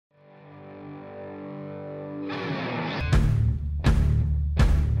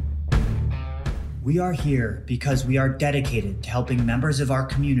We are here because we are dedicated to helping members of our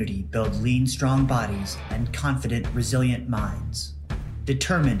community build lean, strong bodies and confident, resilient minds.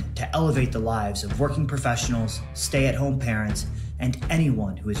 Determined to elevate the lives of working professionals, stay-at-home parents, and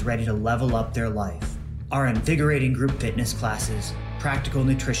anyone who is ready to level up their life. Our invigorating group fitness classes, practical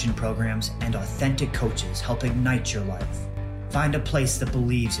nutrition programs, and authentic coaches help ignite your life. Find a place that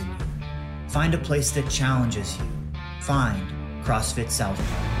believes in you. Find a place that challenges you. Find CrossFit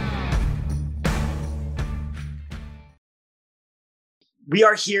Southpaw. We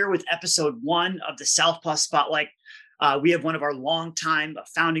are here with episode 1 of the Southpaw Spotlight. We have one of our longtime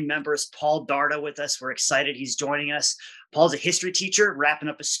founding members, Paul Darda, with us. We're excited he's joining us. Paul's a history teacher, wrapping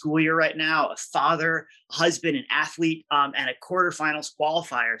up a school year right now, a father, a husband, an athlete, and a quarterfinals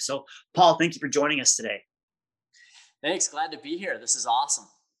qualifier. So, Paul, thank you for joining us today. Thanks. Glad to be here. This is awesome.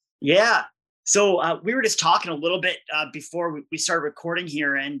 Yeah. So we were just talking a little bit before we started recording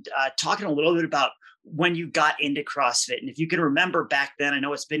here and talking a little bit about when you got into CrossFit. And if you can remember back then, I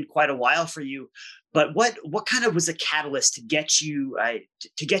know it's been quite a while for you, but what kind of was the catalyst to get you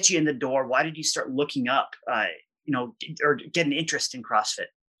in the door? Why did you start looking up, or get an interest in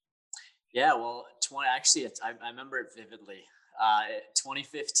CrossFit? Yeah, well, I remember it vividly.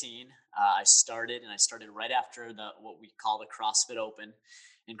 2015, I started right after what we call the CrossFit Open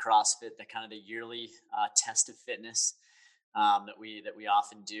in CrossFit, the kind of the yearly test of fitness that we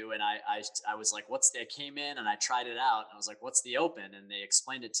often do. And I was like, I came in and I tried it out. And I was like, what's the Open? And they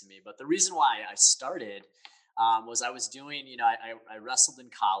explained it to me. But the reason why I started was I was doing, I wrestled in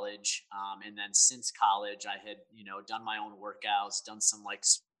college. And then since college, I had, done my own workouts, done some like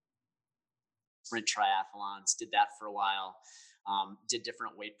sprint triathlons, did that for a while. Did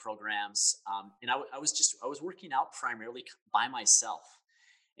different weight programs. And I was working out primarily by myself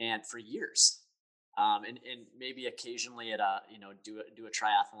and for years. And maybe occasionally do a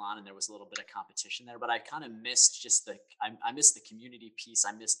triathlon, and there was a little bit of competition there, but I kind of missed I missed the community piece.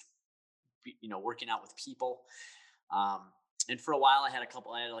 I missed, working out with people. And for a while I had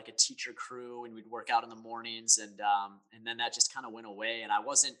like a teacher crew, and we'd work out in the mornings, and then that just kind of went away, and I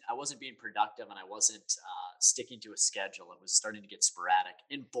wasn't being productive, and I wasn't sticking to a schedule. It was starting to get sporadic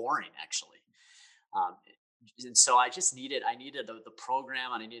and boring, actually. And so I needed the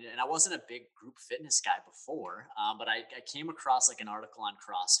program, and I wasn't a big group fitness guy before, but I came across like an article on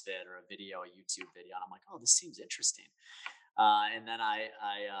CrossFit or a YouTube video, and I'm like, oh, this seems interesting. And then I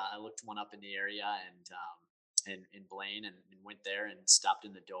looked one up in the area, and in Blaine, and went there and stopped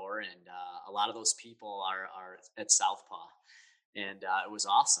in the door, and a lot of those people are at Southpaw. And it was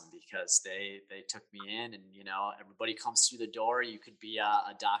awesome because they took me in, and everybody comes through the door. You could be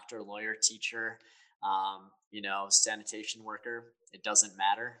a doctor, lawyer, teacher, sanitation worker. It doesn't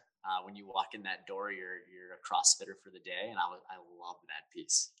matter. When you walk in that door, you're a CrossFitter for the day, and I love that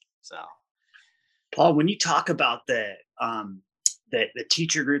piece. So, Paul, when you talk about the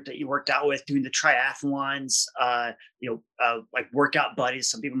teacher group that you worked out with, doing the triathlons, like workout buddies,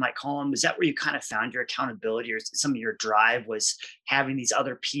 some people might call them, is that where you kind of found your accountability, or some of your drive was having these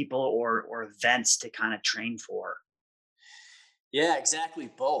other people or events to kind of train for? Yeah, exactly.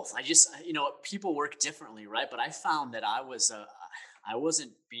 Both. I just, people work differently, right? But I found that I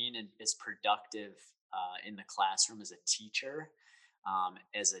wasn't being as productive in the classroom as a teacher,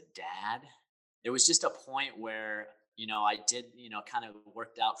 as a dad. There was just a point where, I did, kind of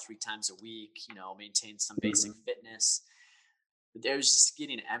worked out 3 times a week, maintained some basic fitness. But it was just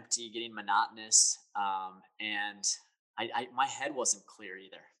getting empty, getting monotonous. And my head wasn't clear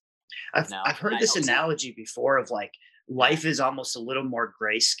either. I've heard this analogy before of like, life is almost a little more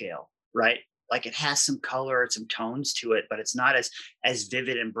grayscale, right? Like it has some color, some tones to it, but it's not as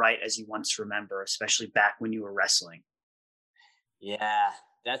vivid and bright as you once remember, especially back when you were wrestling. Yeah,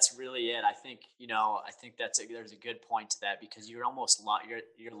 that's really it. I think, there's a good point to that, because you're almost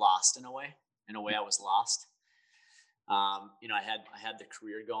you're lost in a way. In a way, I was lost. I had the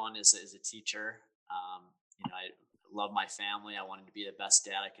career going as a teacher. I love my family. I wanted to be the best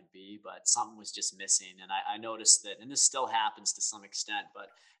dad I could be, but something was just missing. And I noticed that, and this still happens to some extent, but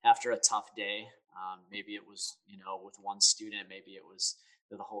after a tough day, maybe it was, with one student, maybe it was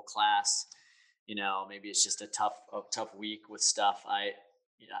the whole class, maybe it's just a tough week with stuff.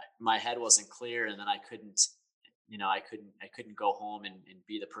 My head wasn't clear, and then I couldn't go home and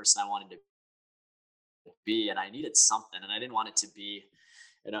be the person I wanted to be. And I needed something, and I didn't want it to be,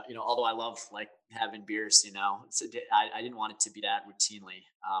 although I love like having beers, I didn't want it to be that routinely.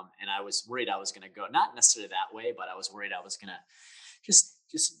 And I was worried I was going to go, not necessarily that way, but I was worried I was going to just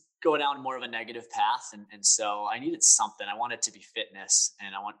go down more of a negative path. And so I needed something. I wanted to be fitness,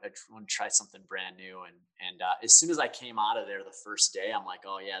 and I want to try something brand new. And as soon as I came out of there the first day, I'm like,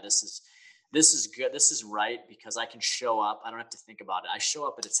 oh yeah, this this is good. This is right because I can show up. I don't have to think about it. I show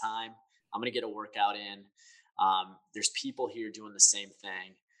up at a time. I'm going to get a workout in. There's people here doing the same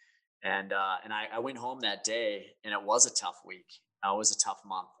thing. And I went home that day and it was a tough week. It was a tough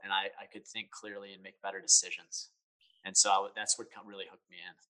month and I could think clearly and make better decisions. And so that's what really hooked me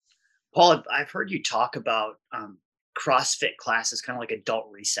in. Paul, I've heard you talk about CrossFit classes, kind of like adult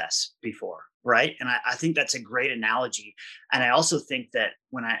recess before, right? And I think that's a great analogy. And I also think that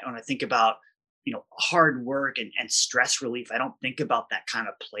when I think about hard work and stress relief, I don't think about that kind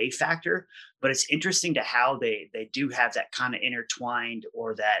of play factor. But it's interesting to how they do have that kind of intertwined,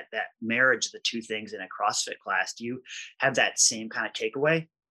 or that marriage of the two things in a CrossFit class. Do you have that same kind of takeaway?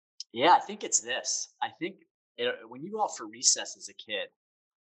 Yeah, I think it's this. I think when you go out for recess as a kid,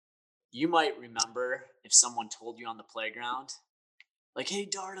 you might remember if someone told you on the playground, like, "Hey,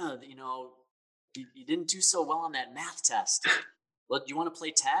 Darda, you didn't do so well on that math test. Well, do you want to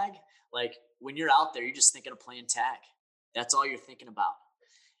play tag?" Like when you're out there, you're just thinking of playing tag. That's all you're thinking about.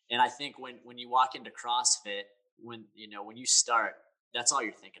 And I think when you walk into CrossFit, when you start, that's all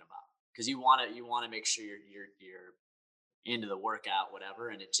you're thinking about because you want to make sure you're into the workout, whatever.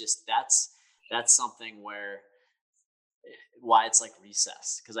 And it just that's something why it's like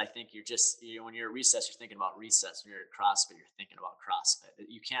recess, because I think when you're at recess you're thinking about recess. When you're at CrossFit you're thinking about CrossFit.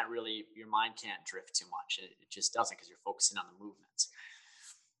 You can't really, your mind can't drift too much. It just doesn't, because you're focusing on the movements.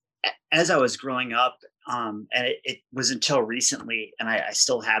 As I was growing up, and it was until recently, and I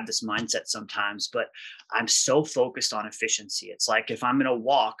still have this mindset sometimes, but I'm so focused on efficiency. It's like if I'm going to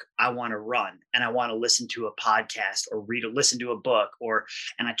walk, I want to run, and I want to listen to a podcast or listen to a book,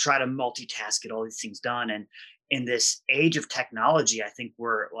 and I try to multitask, get all these things done. And in this age of technology, I think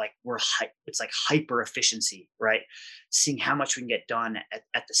it's like hyper efficiency, right? Seeing how much we can get done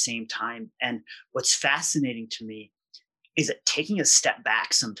at the same time. And what's fascinating to me is it taking a step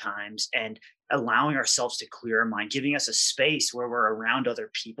back sometimes and allowing ourselves to clear our mind, giving us a space where we're around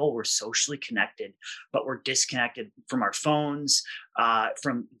other people, we're socially connected, but we're disconnected from our phones,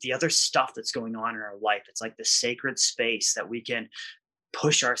 from the other stuff that's going on in our life. It's like the sacred space that we can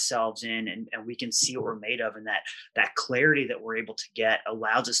push ourselves in, and we can see what we're made of. And that clarity that we're able to get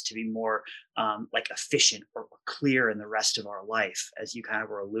allows us to be more like efficient or clear in the rest of our life, as you kind of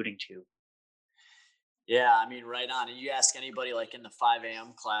were alluding to. Yeah, I mean, right on. And you ask anybody like in the 5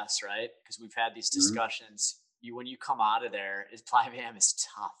 a.m. class, right? Because we've had these Mhm. discussions. When you come out of there, 5 a.m. is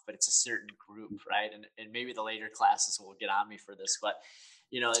tough, but it's a certain group, right? And maybe the later classes will get on me for this, but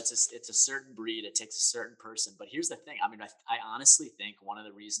it's a certain breed. It takes a certain person. But here's the thing. I mean, I honestly think one of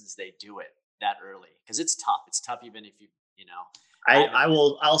the reasons they do it that early, because it's tough. It's tough even if I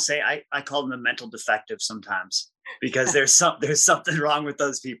haven't. I'll say I call them a mental defective sometimes, because there's something wrong with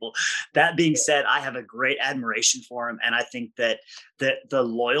those people. That being said, I have a great admiration for them, and I think that the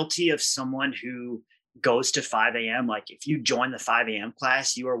loyalty of someone who goes to 5 a.m., like if you join the 5 a.m.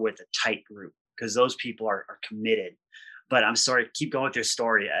 class, you are with a tight group, because those people are committed. But I'm sorry, keep going with your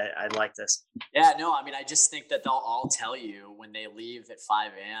story. I like this. Yeah, no, I mean, I just think that they'll all tell you when they leave at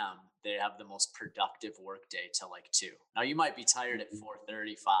 5 a.m., they have the most productive work day till like 2. Now, you might be tired at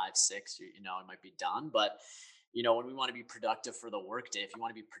 4:30, 5, 6, it might be done. But, when we want to be productive for the work day, if you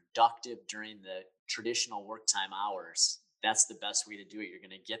want to be productive during the traditional work time hours, that's the best way to do it. You're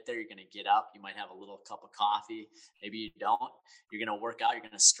going to get there, you're going to get up, you might have a little cup of coffee, maybe you don't. You're going to work out, you're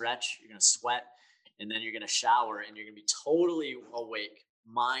going to stretch, you're going to sweat, and then you're going to shower and you're going to be totally awake,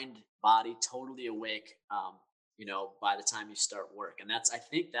 mind, body, totally awake, by the time you start work. And I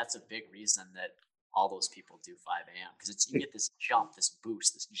think that's a big reason that all those people do 5 a.m., because you get this jump, this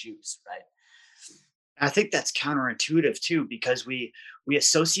boost, this juice, right? I think that's counterintuitive too, because we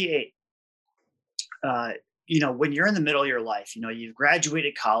associate, uh, when you're in the middle of your life, you've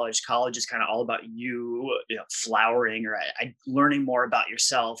graduated college. College is kind of all about flowering, or learning more about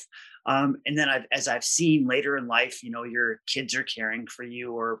yourself. And then as I've seen later in life, your kids are caring for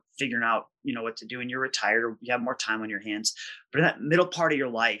you or figuring out, what to do, and you're retired or you have more time on your hands. But in that middle part of your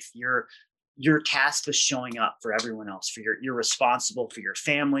life, you're tasked with showing up for everyone else. You're responsible for your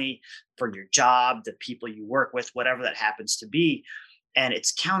family, for your job, the people you work with, whatever that happens to be. And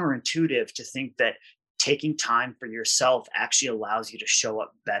it's counterintuitive to think that taking time for yourself actually allows you to show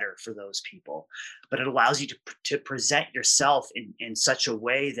up better for those people, but it allows you to present yourself in such a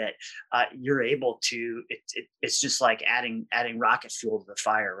way that you're able to, it's just like adding rocket fuel to the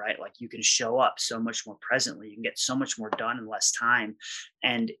fire, right? Like you can show up so much more presently, you can get so much more done in less time.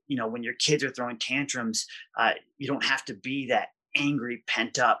 And when your kids are throwing tantrums, you don't have to be that angry,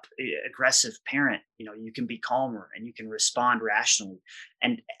 pent up, aggressive parent. You can be calmer and you can respond rationally,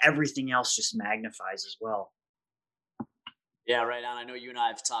 and everything else just magnifies as well. Yeah, right on. I know you and I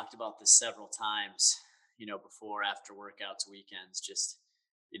have talked about this several times, before, after workouts, weekends,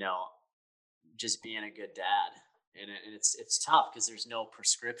 you know, just being a good dad. And it's tough because there's no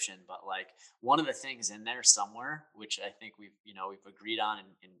prescription, but like one of the things in there somewhere, which I think we've agreed on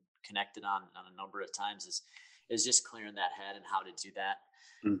and connected on a number of times is just clearing that head and how to do that,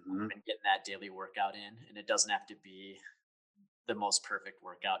 Hmm. and getting that daily workout in. And it doesn't have to be the most perfect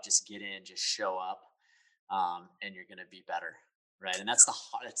workout. Just get in, just show up, and you're going to be better, right? And that's the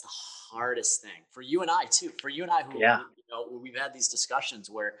hardest thing for you and I too. For you and I, who Yeah. we've had these discussions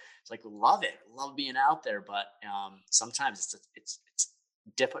where it's like we love it, love being out there, but sometimes it's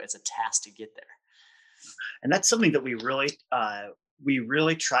difficult. It's a task to get there. And that's something that we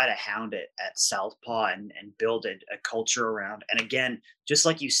really try to hound it at Southpaw and build a culture around. And again, just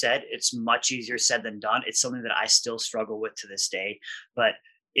like you said, it's much easier said than done. It's something that I still struggle with to this day. But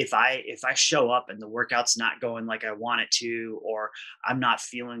if I show up and the workout's not going like I want it to, or I'm not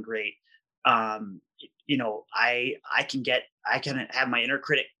feeling great, I can have my inner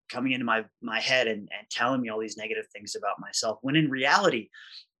critic coming into my head and telling me all these negative things about myself, when in reality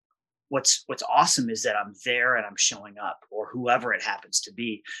what's awesome is that I'm there and I'm showing up, or whoever it happens to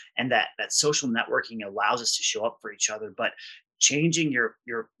be, and that social networking allows us to show up for each other. But changing your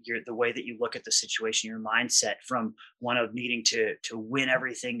the way that you look at the situation, your mindset, from one of needing to win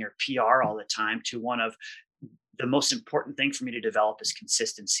everything, your PR all the time, to one of the most important thing for me to develop is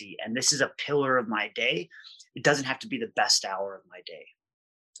consistency. And this is a pillar of my day. It doesn't have to be the best hour of my day.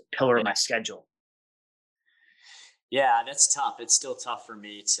 It's a pillar of Yeah, my schedule. yeah, that's tough. It's still tough for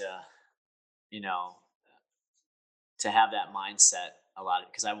me you know to have that mindset a lot,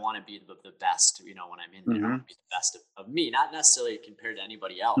 because I want to be the best, when I'm in there. I want Hmm. to be the best of me, not necessarily compared to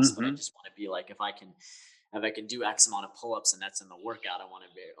anybody else, but I Hmm. just want to be like, if I can do X amount of pull-ups and that's in the workout, I want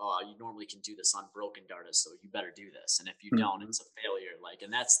to be, oh, you normally can do this on broken Darda, so you better do this. And if you don't, Hmm. it's a failure. Like,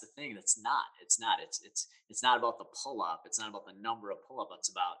 and that's the thing. It's not about the pull-up. It's not about the number of pull-up. It's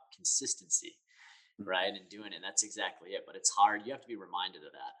about consistency, right? And doing it. That's exactly it. But it's hard. You have to be reminded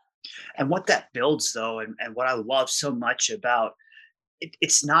of that. So, And what that builds, though, and what I love so much about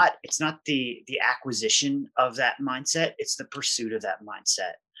it's not the acquisition of that mindset, it's the pursuit of that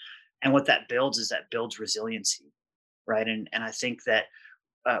mindset. And what that builds is that builds resiliency, right? And I think that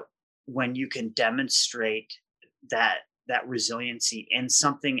uh, when you can demonstrate that resiliency in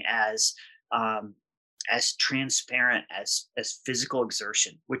something um, as transparent as physical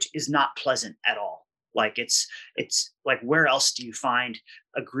exertion, which is not pleasant at all. Like it's like, where else do you find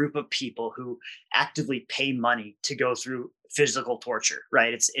a group of people who actively pay money to go through physical torture,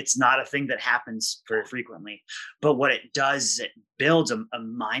 right? It's not a thing that happens very frequently. But what it does is it builds a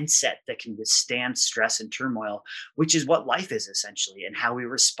mindset that can withstand stress and turmoil, which is what life is essentially, and how we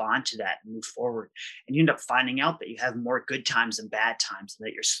respond to that and move forward. And you end up finding out that you have more good times than bad times, and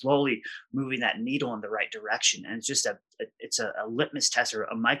that you're slowly moving that needle in the right direction. And it's just a litmus test, or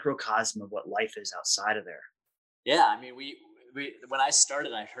a microcosm of what life is outside of there. yeah, I mean, we when I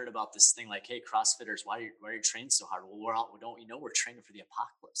started, I heard about this thing like, "Hey, CrossFitters, why are you training so hard?" Well, we're all, don't you know, we're training for the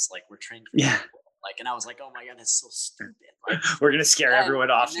apocalypse. Like, we're training for the end Yeah. of the world. Like, and I was like, "Oh my god, that's so stupid!" Like, We're gonna scare then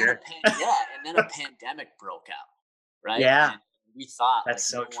everyone off and then here. a pandemic broke out, right? Yeah, And we thought, like, that's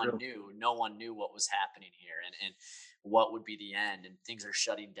so true. no one knew what was happening here, and what would be the end, and things are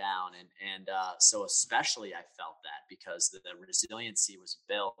shutting down, and so especially I felt that because the resiliency was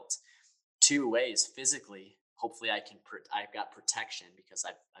built two ways: physically, hopefully I've got protection because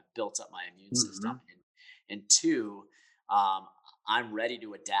I've built up my immune system, Hmm. and two, um, I'm ready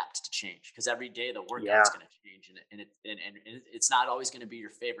to adapt to change, because every day the workout's Yeah. going to change, and it's not always going to be your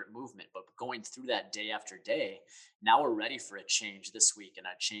favorite movement, but going through that day after day, now we're ready for a change this week. And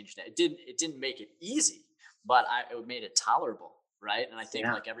I changed it. It didn't make it easy, but it made it tolerable, right? And I think,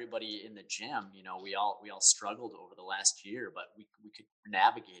 Yeah. like everybody in the gym, we all struggled over the last year, but we could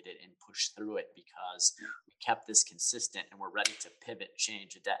navigate it and push through it because we kept this consistent, and we're ready to pivot,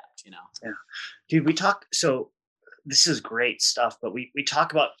 change, adapt. Yeah. Dude, this is great stuff, but we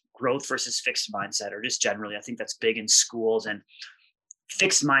talk about growth versus fixed mindset, or just generally, I think that's big in schools. And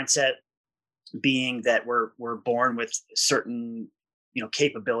fixed mindset being that we're born with certain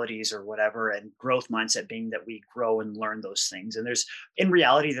capabilities or whatever, and growth mindset being that we grow and learn those things. And in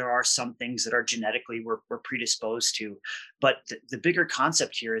reality, there are some things that are genetically we're predisposed to. But the bigger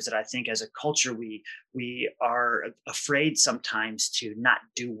concept here is that I think as a culture, we are afraid sometimes to not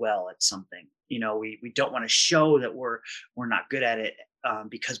do well at something. We don't want to show that we're not good at it,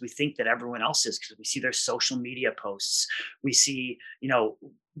 because we think that everyone else is, because we see their social media posts. We see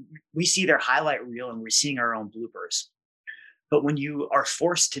their highlight reel, and we're seeing our own bloopers. But when you are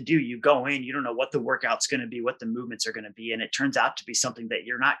forced to do, you go in, you don't know what the workout's going to be, what the movements are going to be. And it turns out to be something that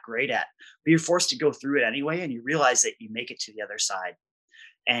you're not great at, but you're forced to go through it anyway. And you realize that you make it to the other side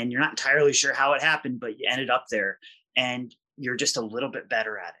and you're not entirely sure how it happened, but you ended up there and you're just a little bit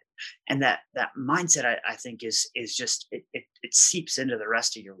better at it. And that mindset, I think is just, it seeps into the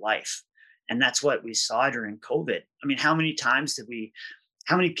rest of your life. And that's what we saw during COVID. I mean, how many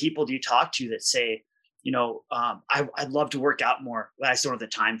people do you talk to that say, I'd love to work out more, but I just don't have the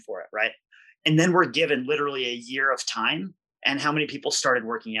time for it. Right. And then we're given literally a year of time. And how many people started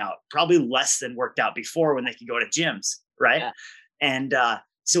working out? Probably less than worked out before when they could go to gyms. Right. Yeah. And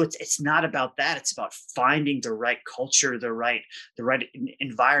so it's not about that. It's about finding the right culture, the right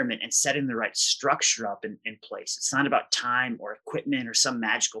environment, and setting the right structure up in place. It's not about time or equipment or some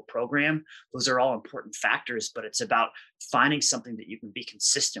magical program. Those are all important factors, but it's about finding something that you can be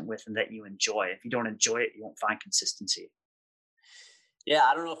consistent with and that you enjoy. If you don't enjoy it, you won't find consistency. Yeah,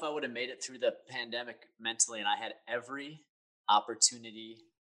 I don't know if I would have made it through the pandemic mentally, and I had every opportunity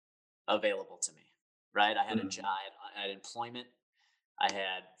available to me. Right, I had a job, I had employment. I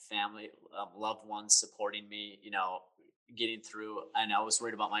had family, loved ones supporting me, getting through. And I was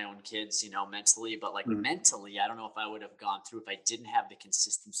worried about my own kids, mentally, but like mentally, I don't know if I would have gone through if I didn't have the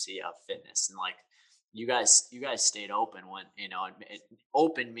consistency of fitness. And like you guys stayed open when,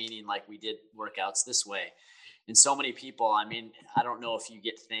 open meaning like we did workouts this way. And so many people, I mean, I don't know if you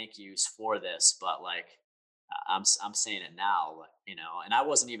get thank yous for this, but like, I'm saying it now, and I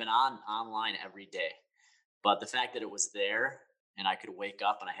wasn't even online every day, but the fact that it was there, and I could wake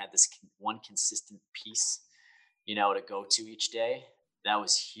up and I had this one consistent piece, to go to each day. That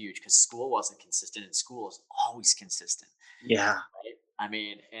was huge because school wasn't consistent, and school is always consistent. Yeah. Right? I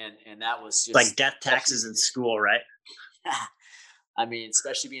mean, and that was just like death taxes in school, right? I mean,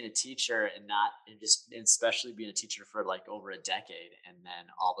 especially being a teacher and especially being a teacher for like over a decade. And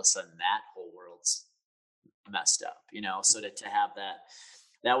then all of a sudden that whole world's messed up, so to have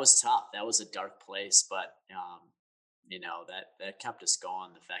that was tough. That was a dark place, but, that kept us going.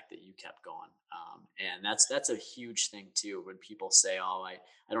 The fact that you kept going. And that's a huge thing too. When people say, oh,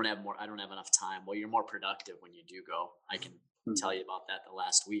 I don't have enough time. Well, you're more productive when you do go. I can tell you about that the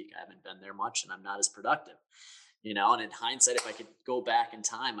last week. I haven't been there much and I'm not as productive, and in hindsight, if I could go back in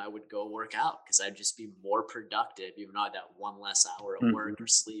time, I would go work out because I'd just be more productive, even though I had that one less hour of work or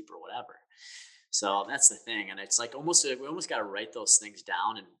sleep or whatever. So that's the thing. And it's like we almost got to write those things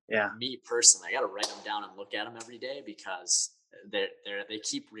down. And me personally, I got to write them down and look at them every day because they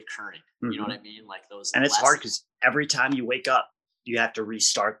keep recurring. You know what I mean? Like those. And it's hard because every time you wake up, you have to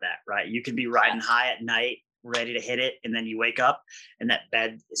restart that, right? You can be riding high at night, ready to hit it. And then you wake up and that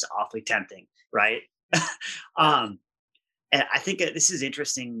bed is awfully tempting, right? And I think this is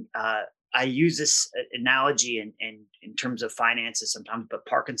interesting. I use this analogy in terms of finances sometimes, but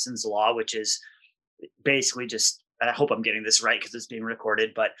Parkinson's law, which is basically just, I hope I'm getting this right because it's being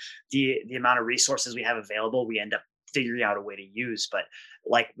recorded, but the amount of resources we have available, we end up figuring out a way to use. But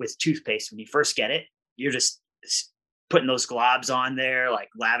like with toothpaste, when you first get it, you're just putting those globs on there, like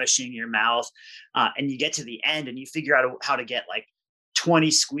lavishing your mouth. And you get to the end and you figure out how to get like 20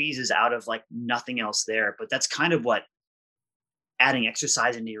 squeezes out of like nothing else there. But that's kind of what adding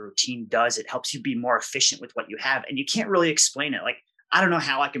exercise into your routine does. It helps you be more efficient with what you have. And you can't really explain it. Like, I don't know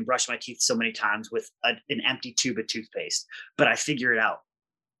how I can brush my teeth so many times with an empty tube of toothpaste, but I figure it out.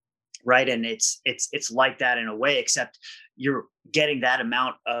 Right. And it's like that in a way, except you're getting that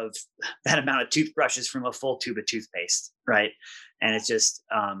amount of toothbrushes from a full tube of toothpaste. Right. And it's just,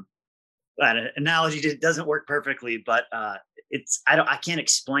 that analogy just doesn't work perfectly, but I can't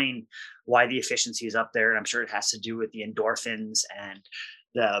explain why the efficiency is up there. And I'm sure it has to do with the endorphins and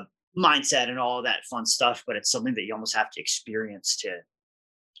the mindset and all of that fun stuff, but it's something that you almost have to experience to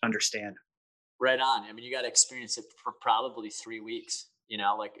understand. Right on. I mean, you got to experience it for probably 3 weeks,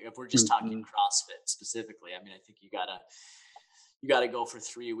 like if we're just talking CrossFit specifically. I mean, I think you gotta go for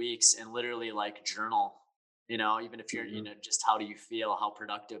 3 weeks and literally like journal, even if you're, just how do you feel? How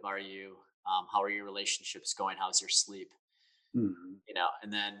productive are you? How are your relationships going? How's your sleep? And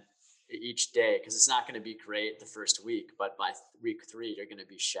then each day, because it's not going to be great the first week, but by week 3, you're going to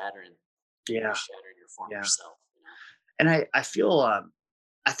be shattering your former self. And I feel,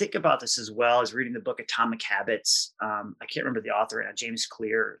 I think about this as well as reading the book Atomic Habits. I can't remember the author, James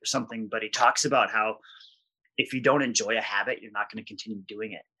Clear or something, but he talks about how if you don't enjoy a habit, you're not going to continue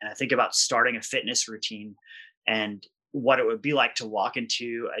doing it. And I think about starting a fitness routine and what it would be like to walk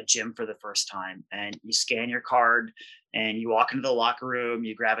into a gym for the first time and you scan your card and you walk into the locker room,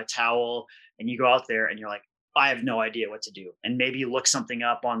 you grab a towel and you go out there and you're like, I have no idea what to do. And maybe you look something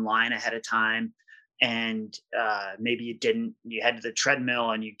up online ahead of time and maybe you head to the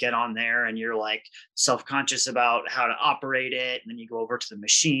treadmill and you get on there and you're like self-conscious about how to operate it, and then you go over to the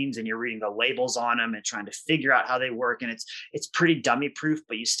machines and you're reading the labels on them and trying to figure out how they work, and it's pretty dummy proof,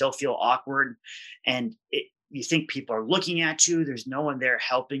 but you still feel awkward, and you think people are looking at you. There's no one there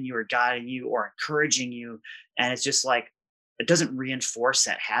helping you or guiding you or encouraging you, and it's just like it doesn't reinforce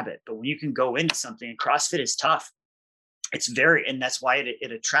that habit. But when you can go into something, and CrossFit is tough, and that's why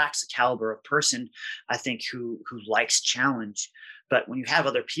it attracts a caliber of person, I think, who likes challenge. But when you have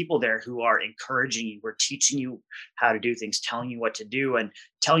other people there who are encouraging you, who are teaching you how to do things, telling you what to do, and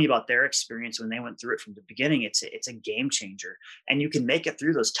telling you about their experience when they went through it from the beginning, it's a game changer. And you can make it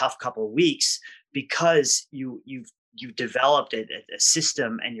through those tough couple of weeks because you've developed a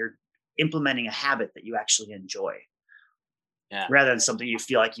system, and you're implementing a habit that you actually enjoy, Yeah. rather than something you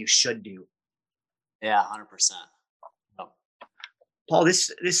feel like you should do. Yeah, 100%. Paul,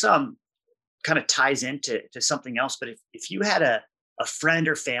 this kind of ties into something else, but if you had a friend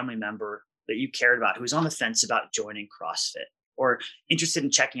or family member that you cared about who was on the fence about joining CrossFit or interested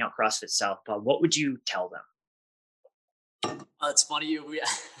in checking out CrossFit Southpaw, what would you tell them? It's funny.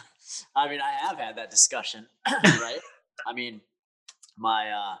 I mean, I have had that discussion, right? I mean,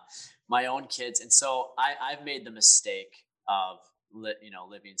 my own kids. And so I've made the mistake of,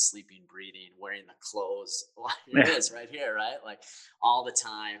 living, sleeping, breathing, wearing the clothes. Here it is right here, right? Like all the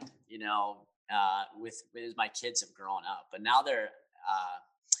time, with my kids have grown up, but now they're,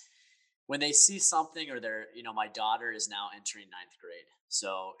 when they see something, or they're, my daughter is now entering 9th grade.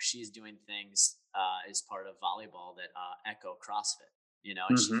 So she's doing things, as part of volleyball that, echo CrossFit, and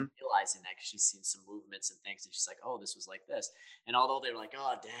she's realizing that because she's seen some movements and things, and she's like, oh, this was like this. And although they were like,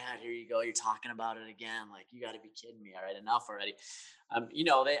 oh, Dad, here you go, you're talking about it again. Like, you got to be kidding me. All right, enough already.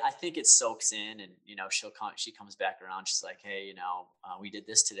 I think it soaks in, and, she comes back around. She's like, hey, we did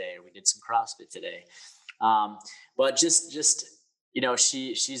this today, or we did some CrossFit today. But just,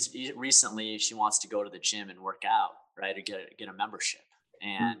 she's recently, she wants to go to the gym and work out, right? Or get a membership.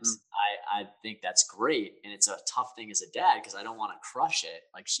 And I think that's great. And it's a tough thing as a dad, because I don't want to crush it.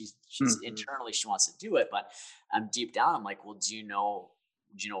 Like she's internally, she wants to do it, but I'm deep down, I'm like, well, do you know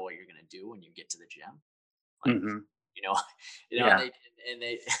what you're going to do when you get to the gym? Like, Yeah. and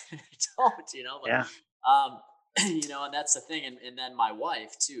they don't, but, Yeah. and that's the thing. And then my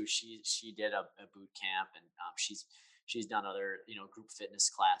wife too, she did a boot camp, and, she's done other, group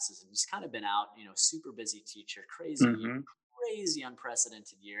fitness classes, and just kind of been out, super busy teacher, crazy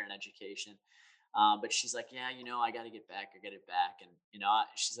unprecedented year in education. But she's like, yeah, I got to get back. And,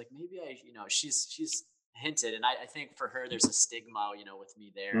 she's like, maybe she's hinted. And I think for her, there's a stigma, with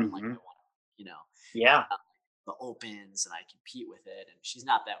me there. And like, I want to, Yeah. the opens, and I compete with it. And she's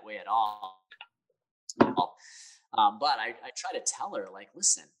not that way at all. But I try to tell her, like,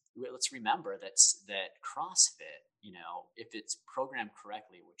 listen, let's remember that CrossFit, if it's programmed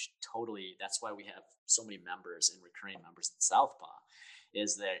correctly, which totally, that's why we have so many members and recurring members at Southpaw,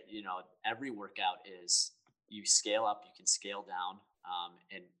 is that, every workout is, you scale up, you can scale down.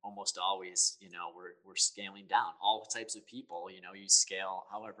 And almost always, we're scaling down all types of people, you scale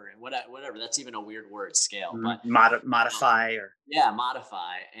however, and whatever, that's even a weird word, scale, but modify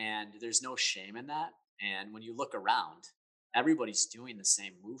modify. And there's no shame in that. And when you look around, everybody's doing the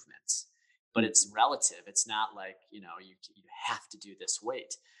same movements, but it's relative. It's not like, you have to do this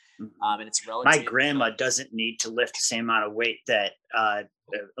weight. And it's relative. My grandma doesn't need to lift the same amount of weight that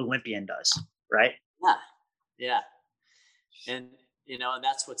Olympian does, right? Yeah. And, and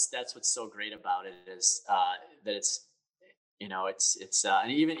that's what's so great about it, is that it's,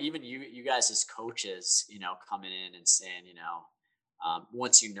 and even you guys as coaches, coming in and saying,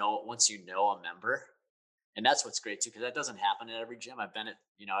 once you know a member. And that's what's great too, because that doesn't happen at every gym. I've been a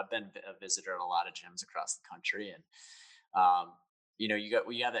visitor at a lot of gyms across the country, and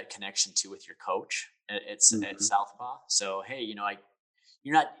you have that connection too with your coach. It's at Southpaw. So hey, you're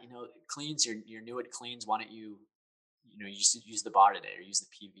not cleans. You're new at cleans. Why don't you use the bar today, or use the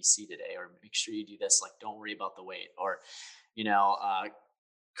PVC today, or make sure you do this. Like, don't worry about the weight. Or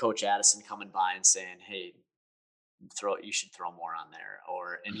Coach Addison coming by and saying, hey, you should throw more on there.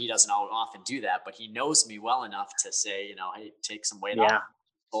 And he doesn't often do that, but he knows me well enough to say, hey, take some weight off,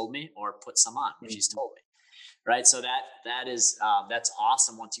 told me, or put some on, which he's told me. Right. So that is, that's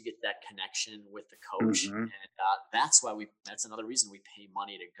awesome. Once you get that connection with the coach, and that's another reason we pay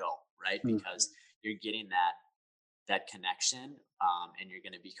money to go, right? Because you're getting that connection, and you're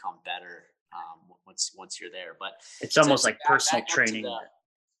going to become better, once you're there. But it's almost like personal training.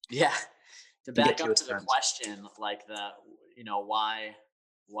 To back up to the question, like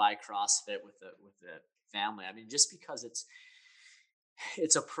why CrossFit with the family? I mean, just because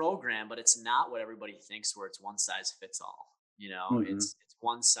it's a program, but it's not what everybody thinks where it's one size fits all. You know, Mm-hmm. it's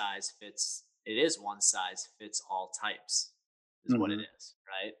one size fits. It is one size fits all types is what it Mm-hmm. is,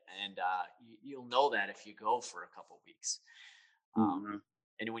 right? And you'll know that if you go for a couple weeks. Um, Mm-hmm.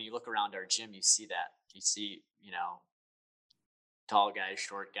 and when you look around our gym, you see that. You see, tall guys,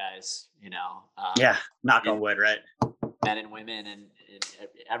 short guys, Yeah. Knock on and wood, right? men and women and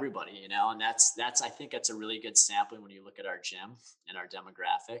everybody, and that's I think that's a really good sampling when you look at our gym and our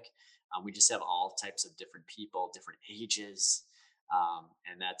demographic. We just have all types of different people, different ages,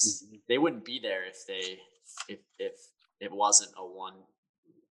 and that's Mm-hmm. they wouldn't be there if it wasn't a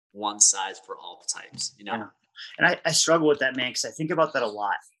one size for all types. Yeah. And I struggle with that, man, because I think about that a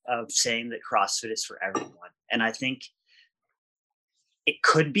lot of saying that CrossFit is for everyone. And I think it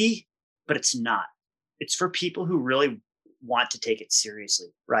could be, but it's not. It's for people who really want to take it seriously,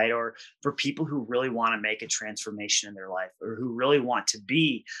 right? Or for people who really want to make a transformation in their life, or who really want to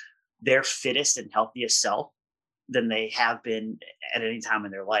be their fittest and healthiest self than they have been at any time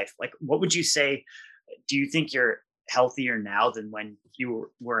in their life. Like, what would you say? Do you think you're healthier now than when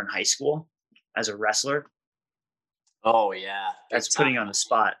you were in high school as a wrestler? Oh yeah, big That's putting time. you on I the mean,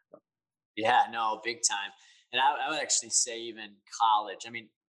 spot. yeah, no, big time. And I would actually say even college. I mean,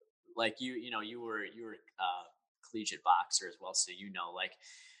 like you were collegiate boxer as well, so like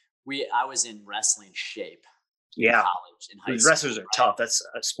I was in wrestling shape in Yeah. college, in high Wrestlers school, are right? tough. That's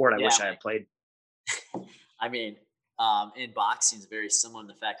a sport I Yeah, wish I had played. I mean, in boxing is very similar in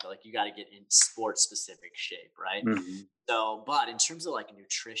the fact that like you got to get in sport specific shape, right? Mhm. So, but in terms of like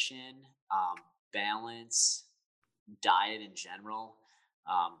nutrition, balance, diet in general,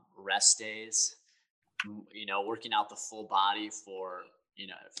 rest days, working out the full body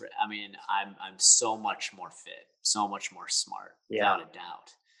I mean, I'm so much more fit, so much more smart, Yeah. without a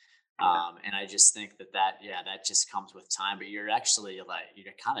doubt. Yeah. And I just think that just comes with time. But you're actually like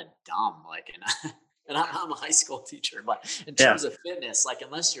you're kind of dumb, like, and I'm a high school teacher, but in Yeah. terms of fitness, like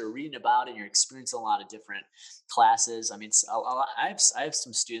unless you're reading about it and you're experiencing a lot of different classes. I mean, I have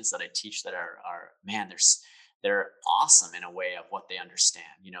some students that I teach that are man, they're awesome in a way of what they understand.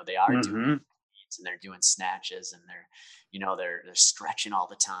 They are doing Mhm. and they're doing snatches and they're stretching all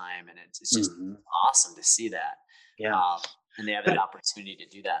the time, and it's just Mhm. awesome to see that. Yeah. Um, and they have that But opportunity to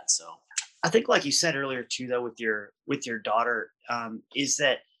do that. So I think, like you said earlier too, though, with your daughter, is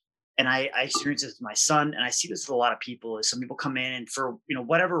that, and I experience this with my son, and I see this with a lot of people. Is some people come in and for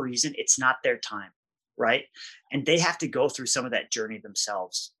whatever reason, it's not their time, right? And they have to go through some of that journey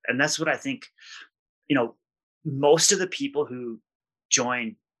themselves, and that's what I think. You know, most of the people who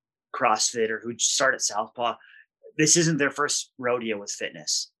join CrossFit or who start at Southpaw, this isn't their first rodeo with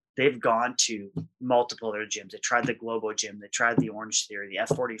fitness. They've gone to multiple other gyms. They tried the Globo gym, they tried the Orange Theory, the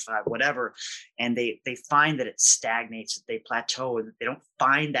F45, whatever, and they find that it stagnates, that they plateau, and they don't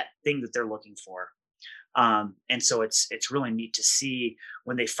find that thing that they're looking for. And so it's really neat to see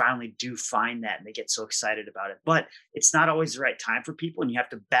when they finally do find that and they get so excited about it. But it's not always the right time for people, and you have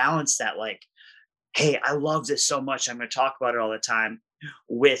to balance that. Like, hey, I love this so much, I'm going to talk about it all the time,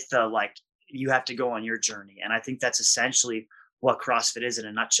 with the like, you have to go on your journey. And I think that's essentially what CrossFit is in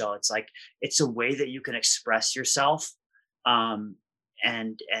a nutshell. It's like, it's a way that you can express yourself, um,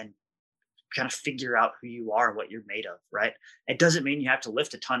 and kind of figure out who you are and what you're made of, right? It doesn't mean you have to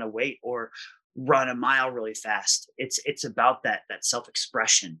lift a ton of weight or run a mile really fast. It's about that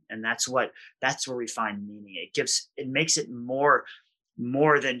self-expression. And that's where we find meaning. It makes it more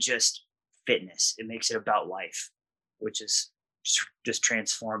than just fitness. It makes it about life, which is just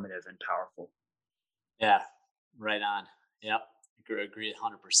transformative and powerful. yeah, right on. Yep, agree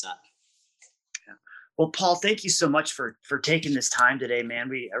 100%. Yeah. Well, Paul, thank you so much for taking this time today,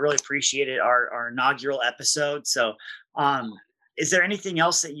 man. I really appreciate it. Our inaugural episode. So, is there anything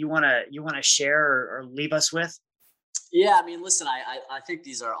else that you wanna share or leave us with? Yeah, I mean, listen, I think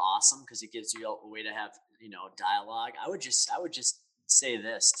these are awesome because it gives you a way to have dialogue. I would just say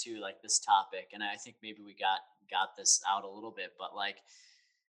this too, like this topic, and I think maybe we got this out a little bit, but like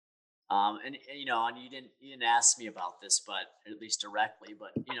and you didn't ask me about this, but at least directly,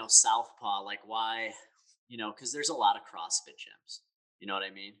 but Southpaw, like why, because there's a lot of CrossFit gyms. You know what I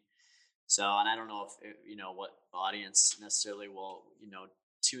mean? So, and I don't know if what audience necessarily will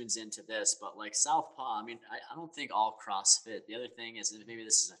tunes into this, but like Southpaw, I mean, I don't think all CrossFit. The other thing is, and maybe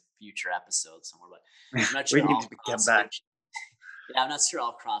this is a future episode somewhere, but I'm not We sure need all to come CrossFit. back. Yeah, I'm not sure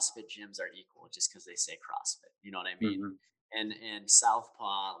all CrossFit gyms are equal just because they say CrossFit. You know what I mean? Mhm. And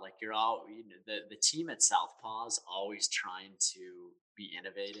Southpaw, like you're all the team at Southpaw is always trying to be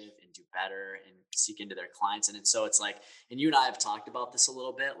innovative and do better and seek into their clients. So it's like, and you and I have talked about this a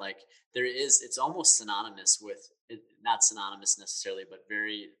little bit. Like it's almost synonymous with not synonymous necessarily, but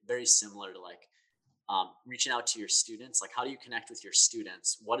very, very similar to like reaching out to your students. Like, how do you connect with your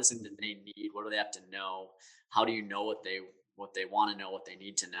students? What is it that they need? What do they have to know? How do you know what they want to know, what they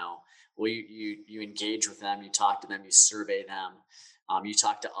need to know? Well, you engage with them, you talk to them, you survey them, you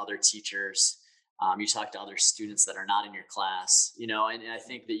talk to other teachers, you talk to other students that are not in your class, and I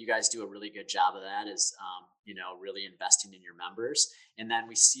think that you guys do a really good job of that, is really investing in your members, and then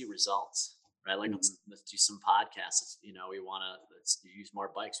we see results. Right, like let's do some podcasts. We want to let's use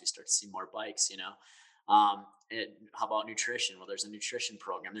more bikes. We start to see more bikes. How about nutrition? Well, there's a nutrition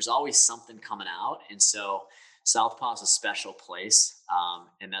program. There's always something coming out, and so Southpaw is a special place,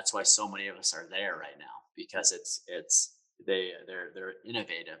 and that's why so many of us are there right now, because they're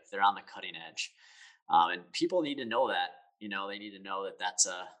innovative. They're on the cutting edge, and people need to know that. They need to know that that's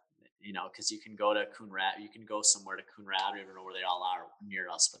because you can go to you can go somewhere to Coonrad. I don't know where they all are near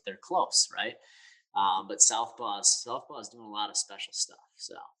us, but they're close, right? But Southpaw is doing a lot of special stuff.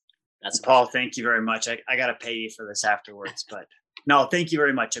 So that's Paul. Thank you very much. I got to pay you for this afterwards, but no, thank you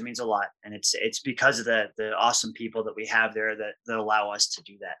very much. It means a lot, and it's because of the awesome people that we have there that allow us to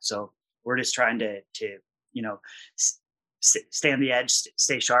do that. So we're just trying to stay on the edge,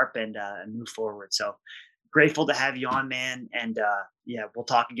 stay sharp, and move forward. So grateful to have you on, man. And we'll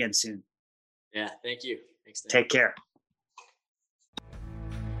talk again soon. Yeah. Thank you. Thanks, Dan. Take care.